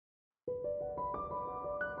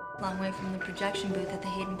Long way from the projection booth at the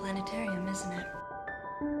Hayden Planetarium, isn't it?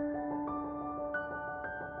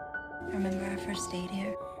 Remember our first date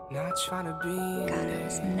here? Not trying to be. God, I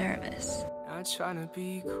was nervous. Not trying to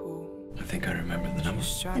be cool. I think I remember the number.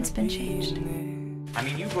 It's been changed. I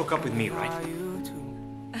mean, you broke up with me, right?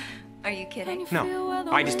 Are you kidding?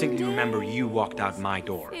 No. I distinctly remember you walked out my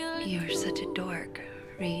door. You're such a dork,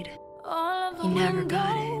 Reed. You never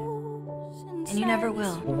got it. And you never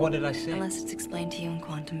will. Well, what did I say? Unless it's explained to you in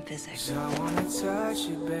quantum physics. I wanna touch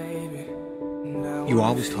you, baby. You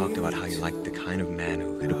always talked about how you liked the kind of man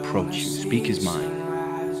who could approach you, speak his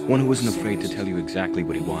mind. One who wasn't afraid to tell you exactly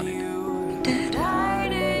what he wanted. I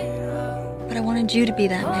did. But I wanted you to be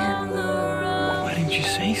that man. Why didn't you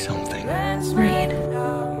say something? Reed.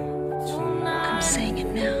 I'm saying it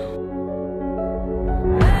now.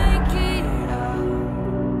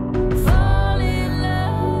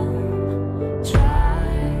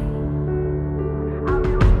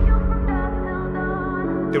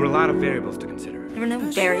 There were a lot of variables to consider. There were no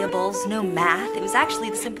variables, no math. It was actually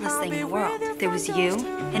the simplest thing in the world. There was you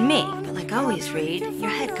and me. But like always, Reed, your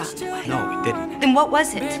head got in the way. No, it didn't. Then what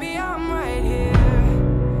was it? Baby, I'm right here.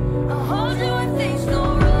 I'll hold you when things go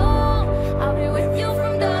wrong. I'll be with you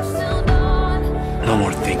from dusk till dawn. No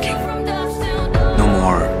more thinking. From dusk till dawn. No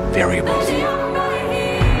more variables. Baby, I'm right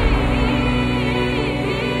here.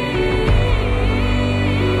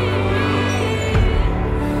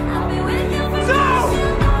 I'll be with you from dusk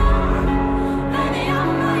till dawn. Baby,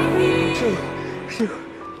 I'm right here.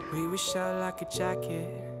 We were shot like a jacket.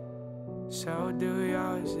 So do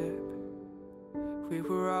your zip. We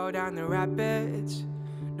will roll down the rapids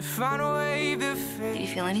to find a wave that fits. Did you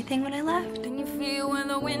feel anything when I left? Can you feel when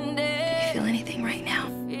the wind is? Do you feel anything right now?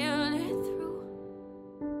 Feel it through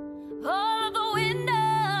all of the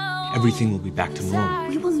windows. Everything will be back to normal.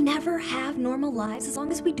 We will never have normal lives as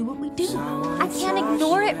long as we do what we do. I can't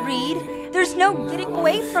ignore it, Reed. There's no getting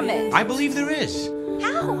away from it. I believe there is.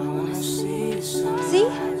 How? See?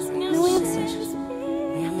 No answer.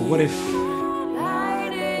 But what if,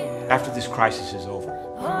 after this crisis is over,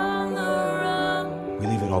 we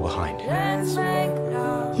leave it all behind?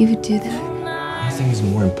 You would do that? Nothing is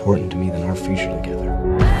more important to me than our future together.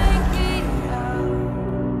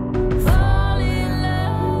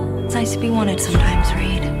 It's nice to be wanted sometimes,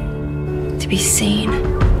 Reed. To be seen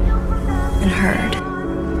and heard.